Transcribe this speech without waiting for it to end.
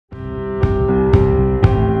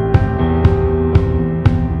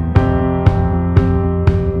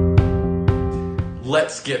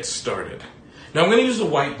let's get started. Now I'm going to use a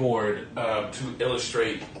whiteboard to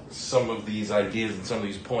illustrate some of these ideas and some of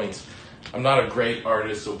these points. I'm not a great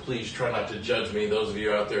artist, so please try not to judge me, those of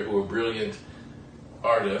you out there who are brilliant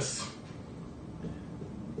artists.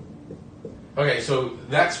 Okay, so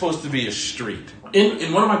that's supposed to be a street.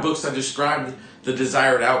 In one of my books, I described the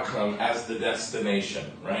desired outcome as the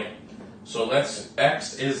destination, right? So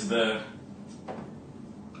X is the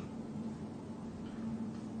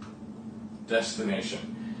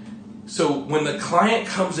destination. So when the client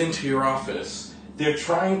comes into your office, they're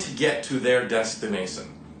trying to get to their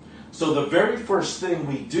destination. So the very first thing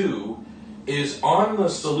we do is on the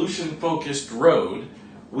solution-focused road,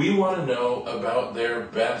 we want to know about their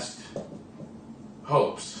best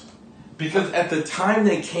hopes. Because at the time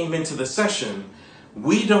they came into the session,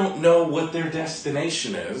 we don't know what their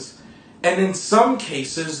destination is, and in some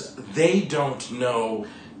cases, they don't know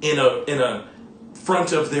in a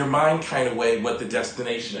front of their mind kind of way what the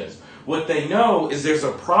destination is. What they know is there's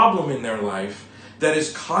a problem in their life that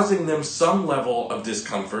is causing them some level of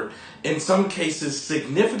discomfort, in some cases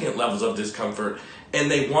significant levels of discomfort,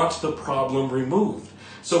 and they want the problem removed.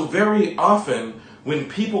 So very often when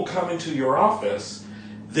people come into your office,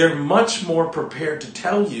 they're much more prepared to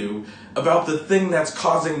tell you about the thing that's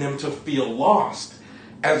causing them to feel lost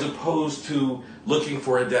as opposed to looking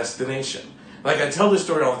for a destination. Like I tell this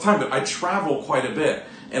story all the time, but I travel quite a bit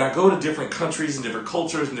and I go to different countries and different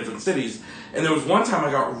cultures and different cities. And there was one time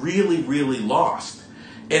I got really, really lost.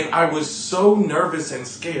 And I was so nervous and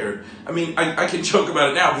scared. I mean, I can joke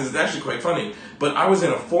about it now because it's actually quite funny. But I was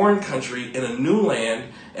in a foreign country, in a new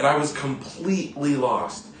land, and I was completely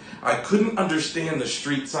lost. I couldn't understand the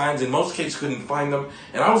street signs, in most cases couldn't find them,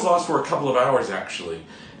 and I was lost for a couple of hours actually.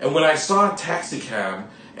 And when I saw a taxi cab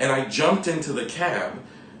and I jumped into the cab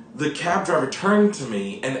driver turned to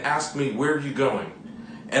me and asked me, "Where are you going?"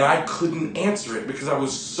 And I couldn't answer it because I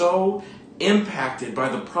was so impacted by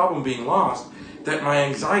the problem being lost that my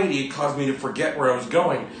anxiety had caused me to forget where I was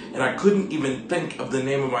going, and I couldn't even think of the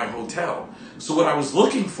name of my hotel. So what I was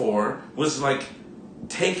looking for was like,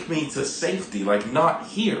 take me to safety, like not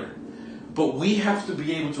here. But we have to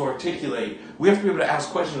be able to articulate, we have to be able to ask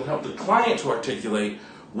questions and help the client to articulate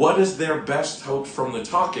what is their best hope from the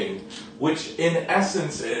talking, which in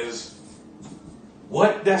essence is,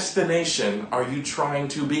 what destination are you trying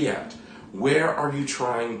to be at? Where are you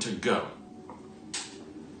trying to go?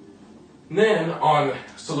 And then on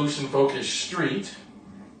solution-focused street,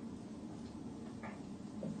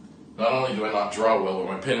 not only do I not draw well,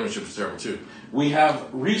 but my penmanship is terrible too. We have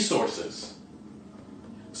resources.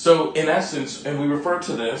 So in essence, and we refer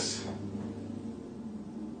to this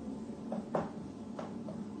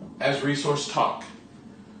as resource talk.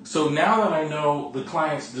 So now that I know the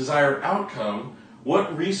client's desired outcome,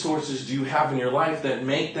 what resources do you have in your life that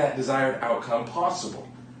make that desired outcome possible,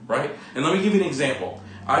 right? And let me give you an example.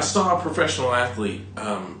 I saw a professional athlete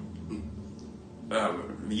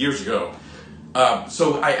years ago.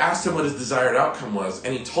 So I asked him what his desired outcome was,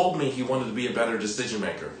 and he told me he wanted to be a better decision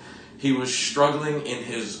maker. He was struggling in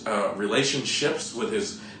his relationships with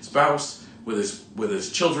his spouse, with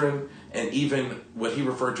his children, and even what he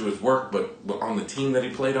referred to as work, but on the team that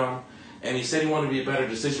he played on. And he said he wanted to be a better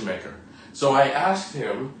decision maker. So I asked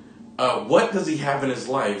him, what does he have in his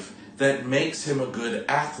life that makes him a good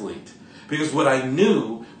athlete? Because what I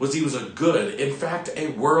knew was he was a good, in fact,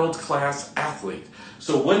 a world-class athlete.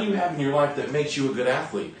 So what do you have in your life that makes you a good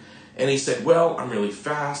athlete? And he said, well, I'm really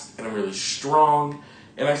fast and I'm really strong.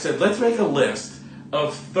 And I said, let's make a list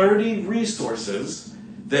of 30 resources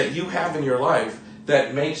that you have in your life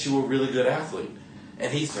that makes you a really good athlete.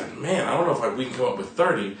 And he said, man, I don't know if we can come up with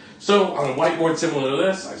 30. So on a whiteboard similar to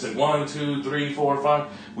this, I said 1, 2, 3, 4, 5.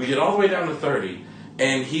 We get all the way down to 30.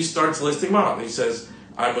 And he starts listing them out. He says,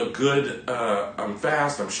 I'm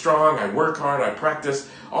fast, I'm strong, I work hard, I practice,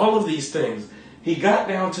 all of these things. He got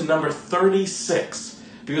down to number 36,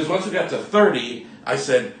 because once we got to 30, I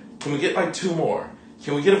said, can we get like 2 more?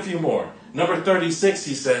 Can we get a few more? Number 36,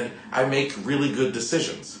 he said, I make really good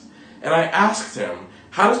decisions. And I asked him,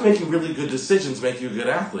 how does making really good decisions make you a good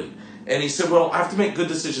athlete? And he said, well, I have to make good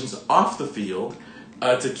decisions off the field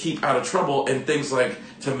to keep out of trouble, and things like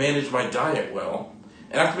to manage my diet well.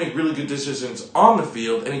 And I have to make really good decisions on the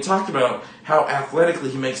field. And he talked about how athletically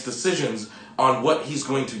he makes decisions on what he's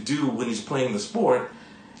going to do when he's playing the sport.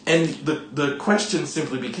 And the question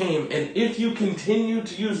simply became, and if you continue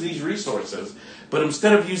to use these resources, but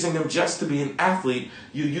instead of using them just to be an athlete,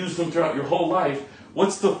 you use them throughout your whole life,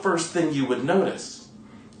 what's the first thing you would notice?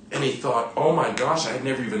 And he thought, oh my gosh, I had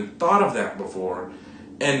never even thought of that before.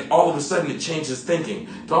 And all of a sudden it changed his thinking.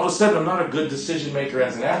 So all of a sudden I'm not a good decision maker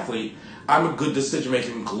as an athlete, I'm a good decision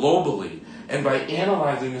maker globally. And by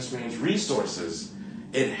analyzing this man's resources,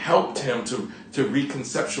 it helped him to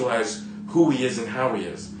reconceptualize who he is and how he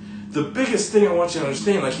is. The biggest thing I want you to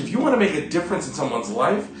understand, like if you want to make a difference in someone's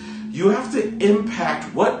life, you have to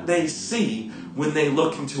impact what they see when they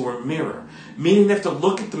look into a mirror. Meaning they have to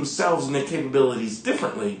look at themselves and their capabilities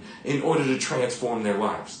differently in order to transform their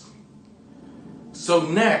lives. So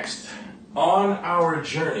next, on our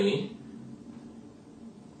journey,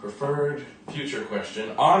 preferred future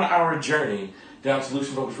question, on our journey down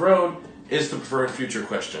Solution Focused Road is the preferred future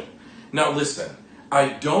question. Now listen,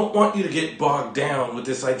 I don't want you to get bogged down with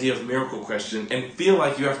this idea of miracle question and feel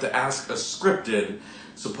like you have to ask a scripted,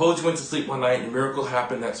 suppose you went to sleep one night and a miracle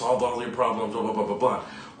happened that solved all your problems, blah, blah, blah, blah, blah.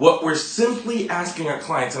 What we're simply asking our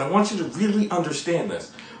clients, and I want you to really understand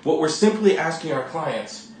this, what we're simply asking our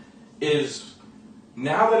clients is,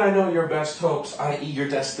 now that I know your best hopes, i.e. your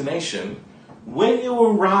destination, when you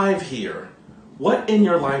arrive here, what in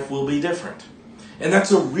your life will be different? And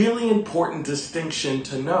that's a really important distinction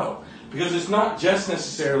to know. Because it's not just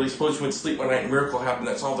necessarily, suppose you went to sleep one night and a miracle happened,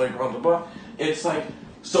 that's all your problems, blah, blah. It's like,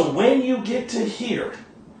 so when you get to here,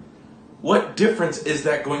 what difference is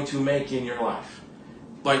that going to make in your life?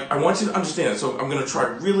 Like, I want you to understand that, so I'm going to try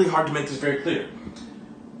really hard to make this very clear.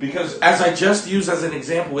 Because as I just used as an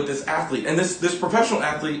example with this athlete, and this professional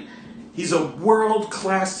athlete, he's a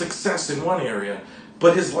world-class success in one area,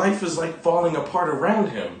 but his life is like falling apart around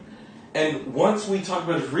him. And once we talk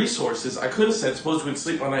about his resources, I could have said, suppose we went to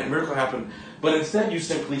sleep one night and a miracle happened, but instead you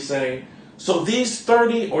simply say, so these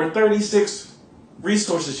 30 or 36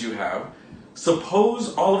 resources you have,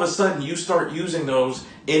 suppose all of a sudden you start using those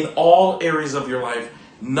in all areas of your life,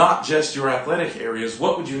 not just your athletic areas,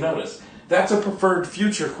 what would you notice? That's a preferred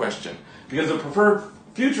future question. Because a preferred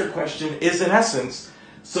future question is, in essence,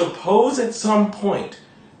 suppose at some point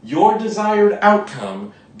your desired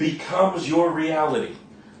outcome becomes your reality.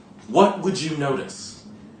 What would you notice?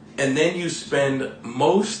 And then you spend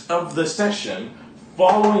most of the session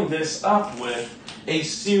following this up with a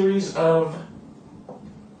series of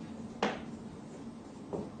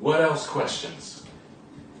what else questions?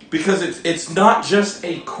 Because it's not just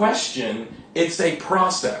a question, it's a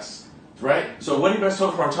process, right? So what are your best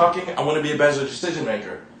hopes for? I'm talking, I want to be a better decision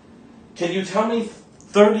maker. Can you tell me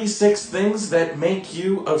 36 things that make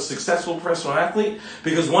you a successful professional athlete?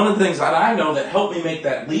 Because one of the things that I know that helped me make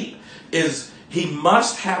that leap is he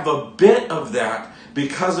must have a bit of that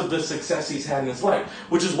because of the success he's had in his life.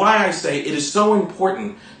 Which is why I say it is so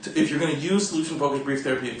important, if you're going to use solution-focused brief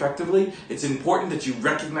therapy effectively, it's important that you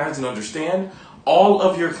recognize and understand all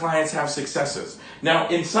of your clients have successes. Now,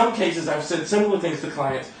 in some cases, I've said similar things to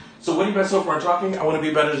clients. So what do you best hope for? I'm talking, I want to be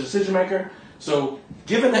a better decision maker. So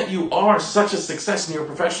given that you are such a success in your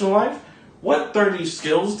professional life, what 30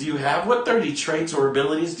 skills do you have? What 30 traits or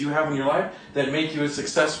abilities do you have in your life that make you a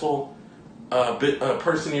successful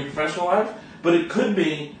person in your professional life? But it could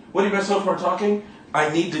be, what do you best hope for? Talking, I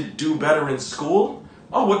need to do better in school.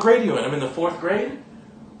 Oh, what grade are you in? I'm in the 4th grade.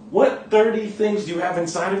 What 30 things do you have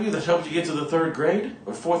inside of you that helped you get to the 3rd grade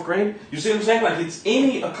or 4th grade? You see what I'm saying? Like, it's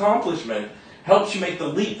any accomplishment helps you make the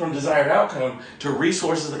leap from desired outcome to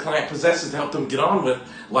resources the client possesses to help them get on with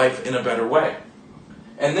life in a better way.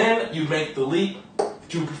 And then you make the leap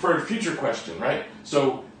to preferred future question, right?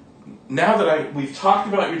 So now that we've talked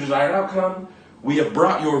about your desired outcome, we have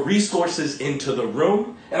brought your resources into the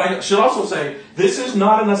room. And I should also say, this is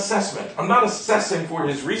not an assessment. I'm not assessing for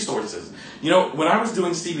his resources. You know, when I was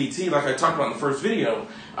doing CBT, like I talked about in the first video,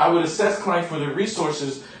 I would assess clients for their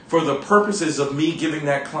resources for the purposes of me giving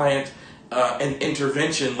that client an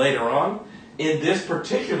intervention later on. In this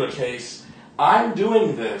particular case, I'm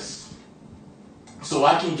doing this so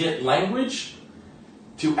I can get language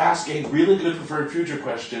to ask a really good preferred future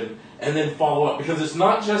question and then follow up. Because it's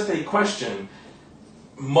not just a question.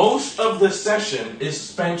 Most of the session is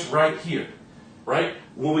spent right here, right?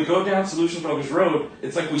 When we go down Solution Focused Road,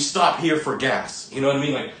 it's like we stop here for gas. You know what I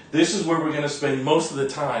mean? Like, this is where we're going to spend most of the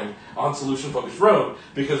time on Solution Focused Road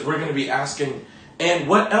because we're going to be asking, and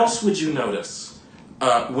what else would you notice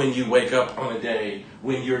when you wake up on a day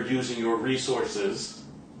when you're using your resources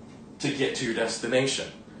to get to your destination?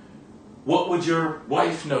 What would your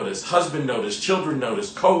wife notice, husband notice, children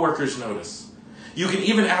notice, co-workers notice? You can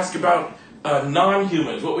even ask about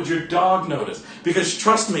non-humans. What would your dog notice? Because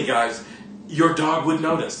trust me, guys, your dog would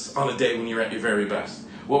notice on a day when you're at your very best.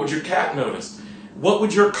 What would your cat notice? What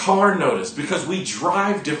would your car notice? Because we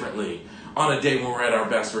drive differently on a day when we're at our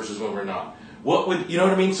best versus when we're not. What would, you know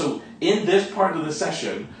what I mean? So in this part of the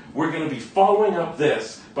session, we're going to be following up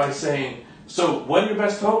this by saying, so what are your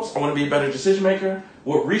best hopes? I want to be a better decision maker.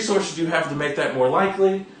 What resources do you have to make that more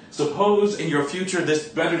likely? Suppose in your future this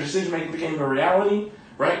better decision making became a reality,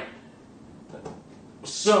 right?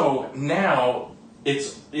 So now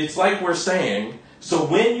it's like we're saying, so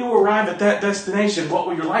when you arrive at that destination, what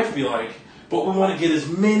will your life be like? But we want to get as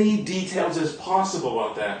many details as possible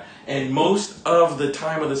about that. And most of the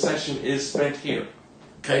time of the session is spent here.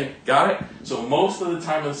 Okay, got it? So most of the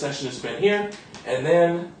time of the session is spent here, and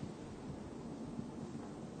then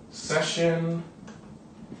session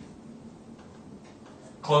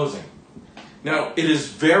closing. Now, it is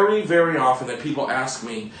very, very often that people ask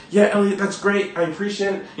me, yeah, Elliot, that's great, I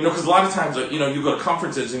appreciate it. Because a lot of times, you go to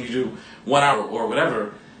conferences and you do 1 hour or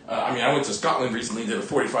whatever. I went to Scotland recently, did a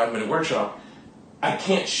 45-minute workshop. I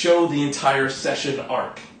can't show the entire session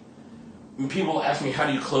arc. And people ask me, how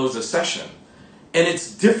do you close a session? And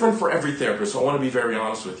it's different for every therapist, so I want to be very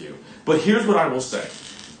honest with you. But here's what I will say.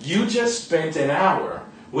 You just spent an hour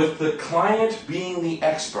with the client being the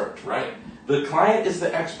expert, right? The client is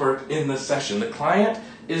the expert in the session. The client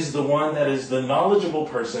is the one that is the knowledgeable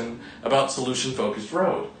person about solution-focused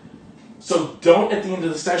road. So don't, at the end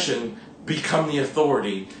of the session, become the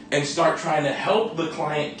authority and start trying to help the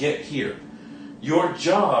client get here. Your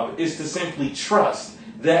job is to simply trust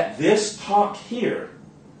that this talk here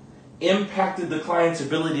impacted the client's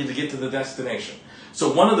ability to get to the destination.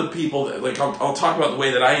 So one of the people that, I'll talk about the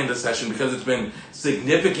way that I end a session because it's been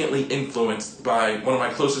significantly influenced by one of my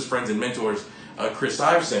closest friends and mentors, Chris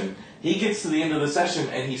Iveson. He gets to the end of the session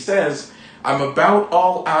and he says, I'm about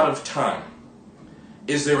all out of time.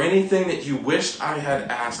 Is there anything that you wished I had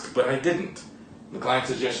asked but I didn't? And the client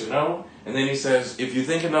says yes or no. And then he says, if you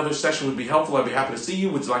think another session would be helpful, I'd be happy to see you.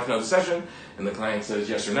 Would you like another session? And the client says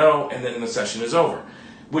yes or no. And then the session is over.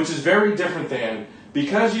 Which is very different than,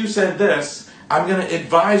 because you said this, I'm going to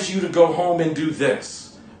advise you to go home and do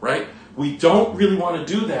this, right? We don't really want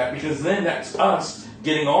to do that because then that's us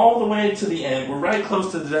getting all the way to the end. We're right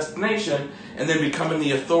close to the destination and then becoming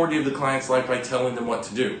the authority of the client's life by telling them what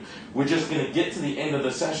to do. We're just going to get to the end of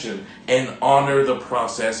the session and honor the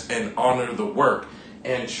process and honor the work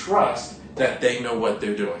and trust that they know what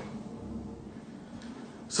they're doing.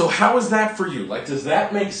 So how is that for you? Does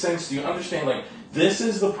that make sense? Do you understand? This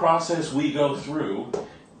is the process we go through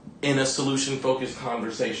in a solution-focused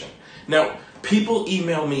conversation. Now, people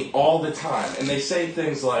email me all the time, and they say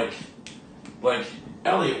things like,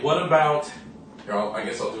 Elliot, what about, I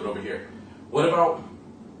guess I'll do it over here. What about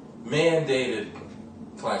mandated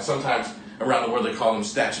clients? Sometimes around the world they call them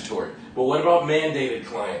statutory. But what about mandated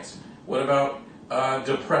clients? What about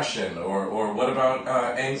depression? Or what about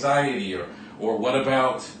anxiety? Or what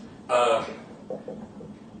about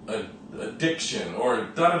addiction? Or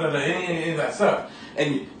any of that stuff.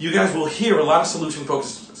 And you guys will hear a lot of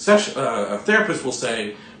solution-focused therapists will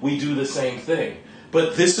say, we do the same thing.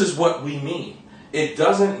 But this is what we mean. It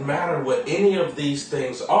doesn't matter what any of these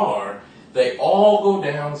things are, they all go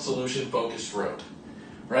down solution-focused road,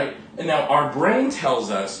 right? And now our brain tells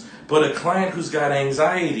us, but a client who's got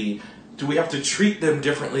anxiety, do we have to treat them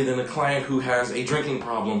differently than a client who has a drinking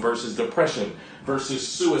problem versus depression versus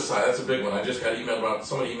suicide? That's a big one. I just got emailed about,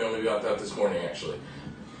 somebody emailed me about that this morning actually.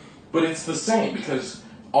 But it's the same because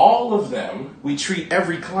all of them, we treat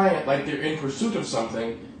every client like they're in pursuit of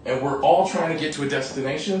something and we're all trying to get to a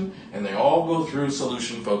destination and they all go through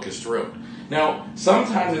solution-focused road. Now,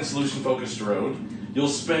 sometimes in solution-focused road, you'll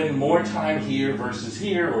spend more time here versus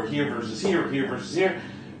here or here versus here or here versus here,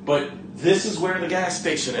 but this is where the gas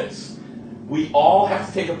station is. We all have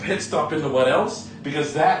to take a pit stop into what else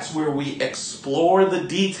because that's where we explore the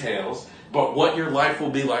details about what your life will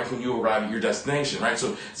be like when you arrive at your destination, right?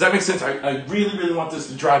 So does that make sense? I really, really want this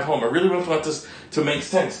to drive home. I really, really want this to make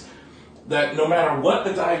sense. That no matter what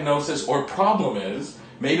the diagnosis or problem is,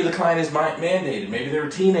 maybe the client is mandated, maybe they're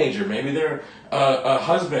a teenager, maybe they're a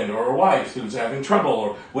husband or a wife who's having trouble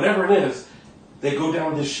or whatever it is, they go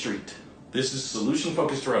down this street. This is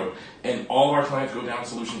solution-focused road, and all of our clients go down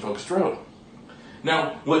solution-focused road.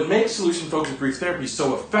 Now, what makes solution-focused brief therapy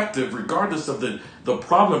so effective, regardless of the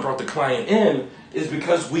problem brought the client in, is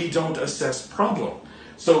because we don't assess problem.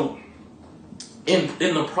 So in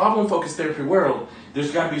the problem-focused therapy world,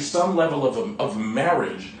 there's got to be some level of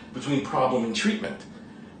marriage between problem and treatment.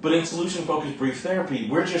 But in solution-focused brief therapy,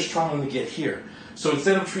 we're just trying to get here. So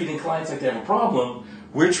instead of treating clients like they have a problem,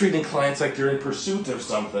 we're treating clients like they're in pursuit of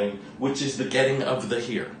something, which is the getting of the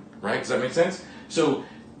here. Right? Does that make sense? So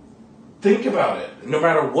think about it. No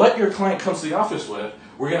matter what your client comes to the office with,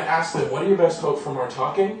 we're going to ask them, what are your best hopes from our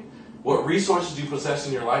talking? What resources do you possess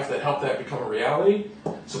in your life that help that become a reality?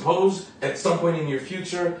 Suppose at some point in your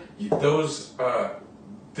future,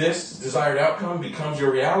 this desired outcome becomes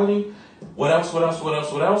your reality. What else, what else, what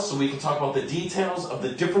else, what else? So we can talk about the details of the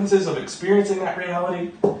differences of experiencing that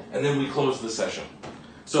reality, and then we close the session.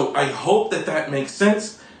 So I hope that makes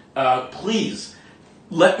sense. Please,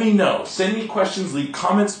 let me know. Send me questions, leave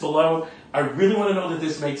comments below. I really want to know that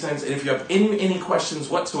this made sense, and if you have any questions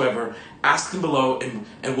whatsoever, ask them below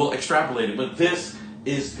and we'll extrapolate it. But this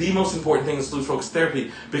is the most important thing in solution-focused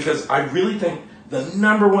therapy, because I really think the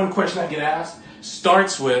number one question I get asked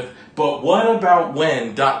starts with, but what about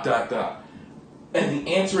when ... And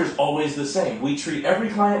the answer is always the same. We treat every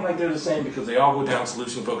client like they're the same because they all go down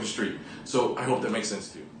solution-focused street. So I hope that makes sense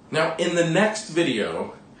to you. Now, in the next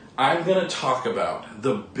video, I'm going to talk about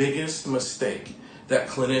the biggest mistake that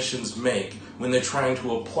clinicians make when they're trying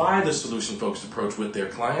to apply the solution-focused approach with their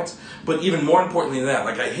clients. But even more importantly than that,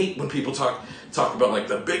 like, I hate when people talk about like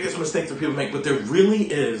the biggest mistake that people make, but there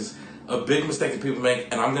really is a big mistake that people make,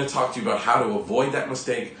 and I'm going to talk to you about how to avoid that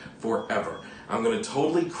mistake forever. I'm going to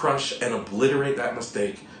totally crush and obliterate that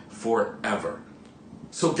mistake forever.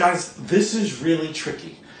 So guys, this is really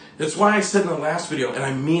tricky. That's why I said in the last video, and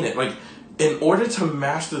I mean it, like, in order to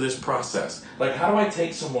master this process, like, how do I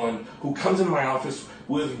take someone who comes in my office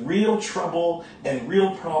with real trouble and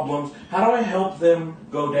real problems, how do I help them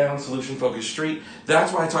go down solution-focused street?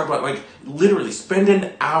 That's why I talk about, like, literally spend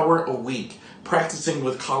an hour a week practicing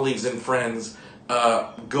with colleagues and friends,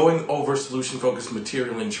 going over solution-focused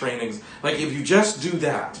material and trainings. Like, if you just do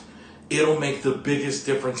that, it'll make the biggest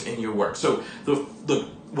difference in your work. So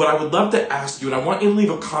what I would love to ask you, and I want you to leave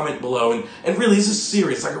a comment below, and really, this is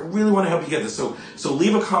serious, like, I really want to help you get this. So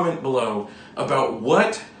leave a comment below about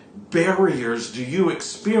what barriers do you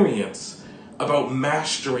experience about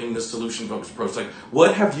mastering the solution-focused approach. Like,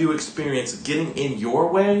 what have you experienced getting in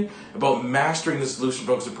your way about mastering the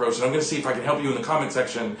solution-focused approach? And I'm going to see if I can help you in the comment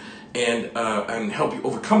section and help you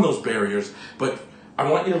overcome those barriers. But I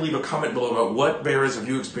want you to leave a comment below about what barriers have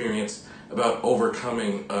you experienced about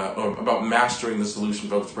overcoming or about mastering the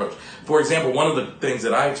solution-focused approach. For example, one of the things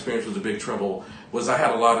that I experienced was a big trouble was I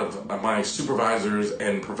had a lot of my supervisors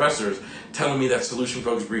and professors telling me that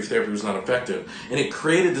solution-focused brief therapy was not effective. And it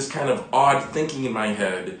created this kind of odd thinking in my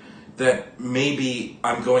head that maybe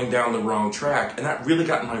I'm going down the wrong track. And that really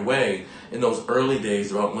got in my way in those early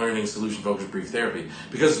days about learning solution-focused brief therapy.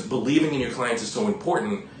 Because believing in your clients is so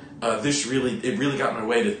important, it really got in my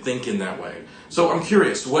way to think in that way. So I'm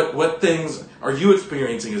curious, what things are you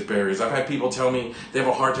experiencing as barriers? I've had people tell me they have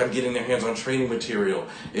a hard time getting their hands on training material.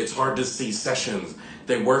 It's hard to see sessions.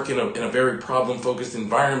 They work in a very problem-focused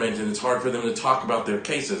environment, and it's hard for them to talk about their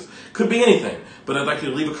cases. Could be anything, but I'd like you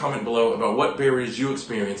to leave a comment below about what barriers you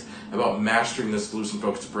experience about mastering this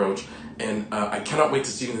solution-focused approach. And I cannot wait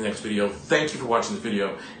to see you in the next video. Thank you for watching this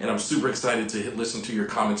video, and I'm super excited to listen to your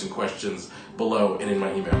comments and questions below and in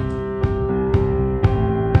my email.